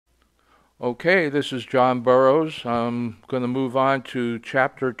Okay, this is John Burroughs. I'm going to move on to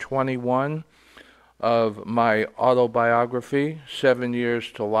chapter 21 of my autobiography, 7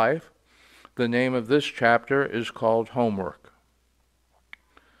 Years to Life. The name of this chapter is called Homework.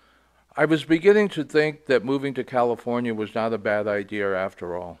 I was beginning to think that moving to California was not a bad idea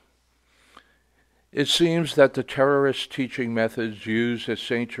after all. It seems that the terrorist teaching methods used at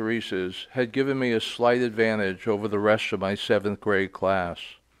St. Teresa's had given me a slight advantage over the rest of my seventh grade class.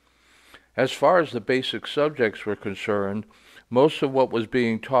 As far as the basic subjects were concerned, most of what was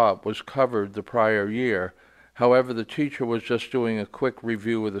being taught was covered the prior year. However, the teacher was just doing a quick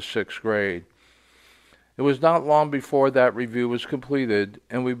review of the sixth grade. It was not long before that review was completed,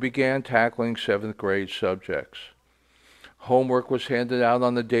 and we began tackling seventh grade subjects. Homework was handed out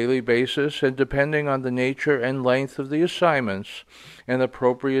on a daily basis, and depending on the nature and length of the assignments, an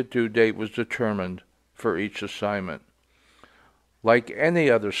appropriate due date was determined for each assignment. Like any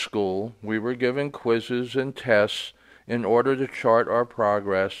other school, we were given quizzes and tests in order to chart our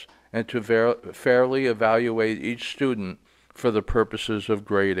progress and to fairly evaluate each student for the purposes of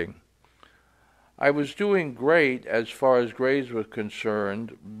grading. I was doing great as far as grades were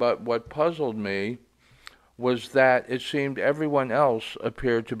concerned, but what puzzled me was that it seemed everyone else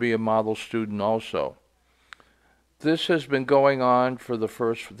appeared to be a model student also. This had been going on for the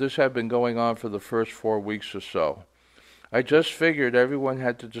first 4 weeks or so. I just figured everyone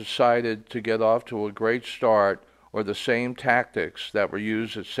had decided to get off to a great start, or the same tactics that were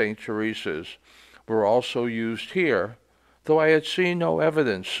used at St. Teresa's were also used here, though I had seen no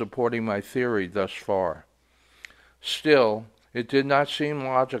evidence supporting my theory thus far. Still, it did not seem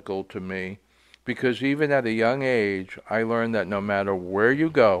logical to me, because even at a young age, I learned that no matter where you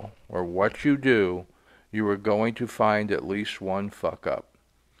go or what you do, you are going to find at least one fuck-up.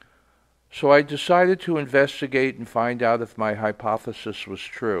 So I decided to investigate and find out if my hypothesis was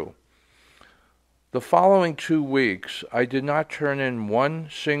true. The following 2 weeks, I did not turn in one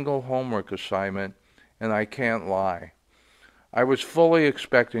single homework assignment, and I can't lie. I was fully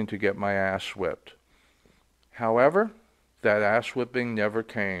expecting to get my ass whipped. However, that ass whipping never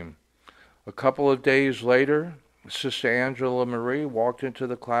came. A couple of days later, Sister Angela Marie walked into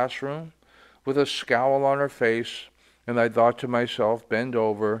the classroom with a scowl on her face, and I thought to myself, bend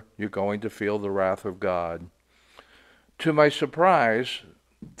over, you're going to feel the wrath of God. To my surprise,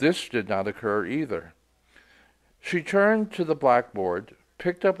 this did not occur either. She turned to the blackboard,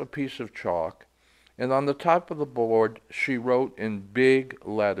 picked up a piece of chalk, and on the top of the board she wrote in big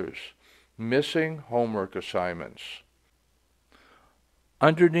letters, "Missing homework assignments."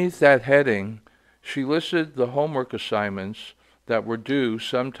 Underneath that heading, she listed the homework assignments that were due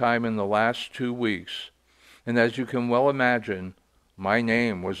sometime in the last 2 weeks, and as you can well imagine, my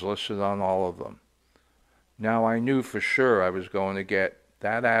name was listed on all of them. Now I knew for sure I was going to get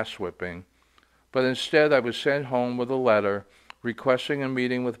that ass whipping, but instead I was sent home with a letter requesting a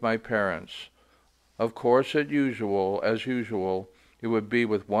meeting with my parents. Of course, as usual, it would be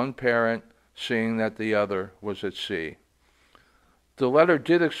with one parent seeing that the other was at sea. The letter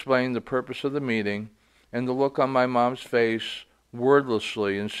did explain the purpose of the meeting, and the look on my mom's face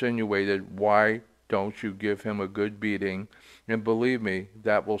wordlessly insinuated, "Why don't you give him a good beating, and believe me,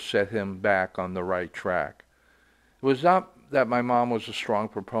 that will set him back on the right track." It was not that my mom was a strong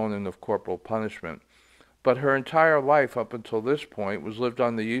proponent of corporal punishment, but her entire life up until this point was lived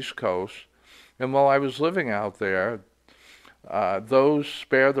on the East Coast, and while I was living out there, those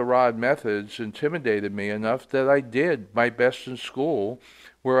spare-the-rod methods intimidated me enough that I did my best in school,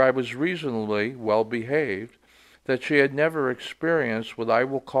 where I was reasonably well-behaved, that she had never experienced what I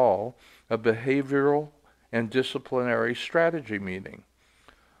will call a behavioral and disciplinary strategy meeting.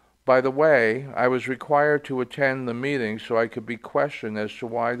 By the way, I was required to attend the meeting so I could be questioned as to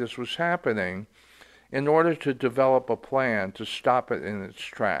why this was happening in order to develop a plan to stop it in its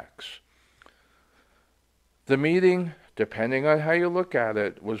tracks. The meeting, depending on how you look at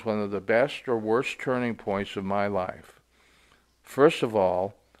it, was one of the best or worst turning points of my life. First of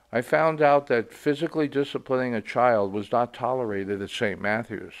all, I found out that physically disciplining a child was not tolerated at St.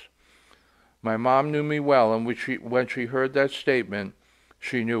 Matthew's. My mom knew me well, and when she heard that statement,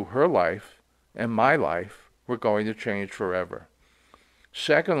 she knew her life and my life were going to change forever.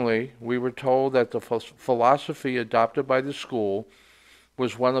 Secondly, we were told that the philosophy adopted by the school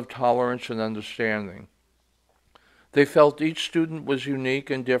was one of tolerance and understanding. They felt each student was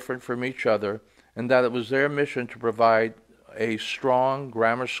unique and different from each other, and that it was their mission to provide a strong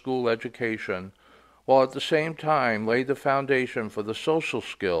grammar school education, while at the same time lay the foundation for the social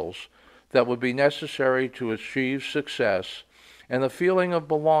skills that would be necessary to achieve success and a feeling of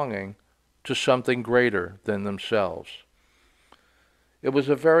belonging to something greater than themselves. It was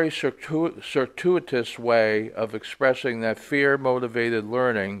a very circuitous way of expressing that fear-motivated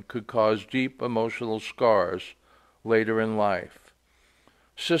learning could cause deep emotional scars later in life.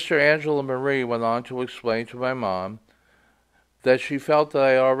 Sister Angela Marie went on to explain to my mom that she felt that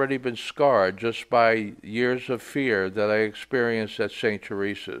I had already been scarred just by years of fear that I experienced at St.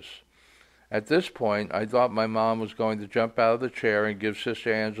 Teresa's. At this point, I thought my mom was going to jump out of the chair and give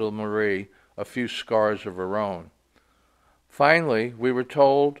Sister Angela Marie a few scars of her own. Finally, we were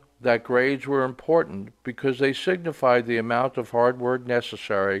told that grades were important because they signified the amount of hard work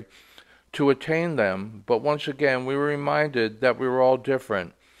necessary to attain them, but once again we were reminded that we were all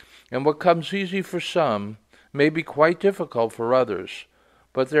different, and what comes easy for some may be quite difficult for others,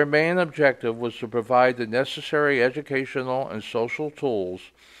 but their main objective was to provide the necessary educational and social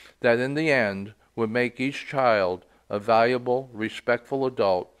tools that in the end would make each child a valuable, respectful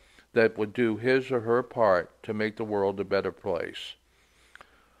adult that would do his or her part to make the world a better place.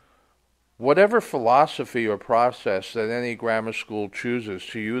 Whatever philosophy or process that any grammar school chooses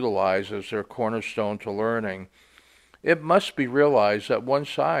to utilize as their cornerstone to learning, it must be realized that one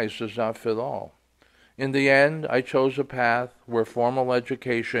size does not fit all. In the end, I chose a path where formal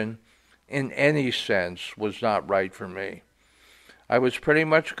education, in any sense, was not right for me. I was pretty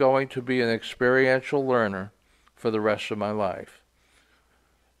much going to be an experiential learner for the rest of my life.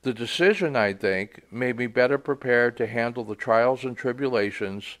 The decision, I think, made me better prepared to handle the trials and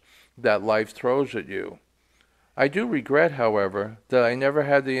tribulations that life throws at you. I do regret, however, that I never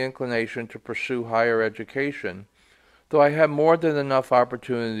had the inclination to pursue higher education, though I had more than enough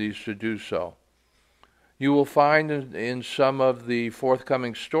opportunities to do so. You will find in some of the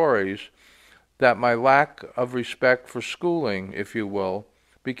forthcoming stories that my lack of respect for schooling, if you will,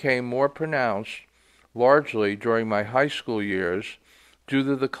 became more pronounced largely during my high school years due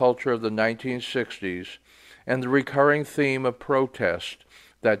to the culture of the 1960s and the recurring theme of protest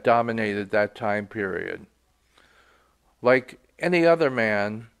that dominated that time period. Like any other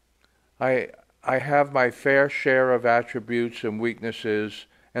man, I have my fair share of attributes and weaknesses,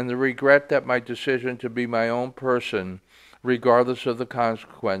 and the regret that my decision to be my own person, regardless of the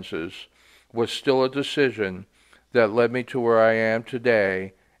consequences, was still a decision that led me to where I am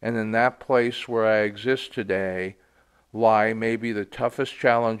today, and in that place where I exist today lie maybe the toughest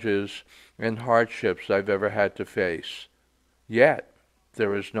challenges and hardships I've ever had to face. Yet,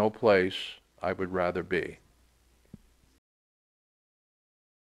 there is no place I would rather be.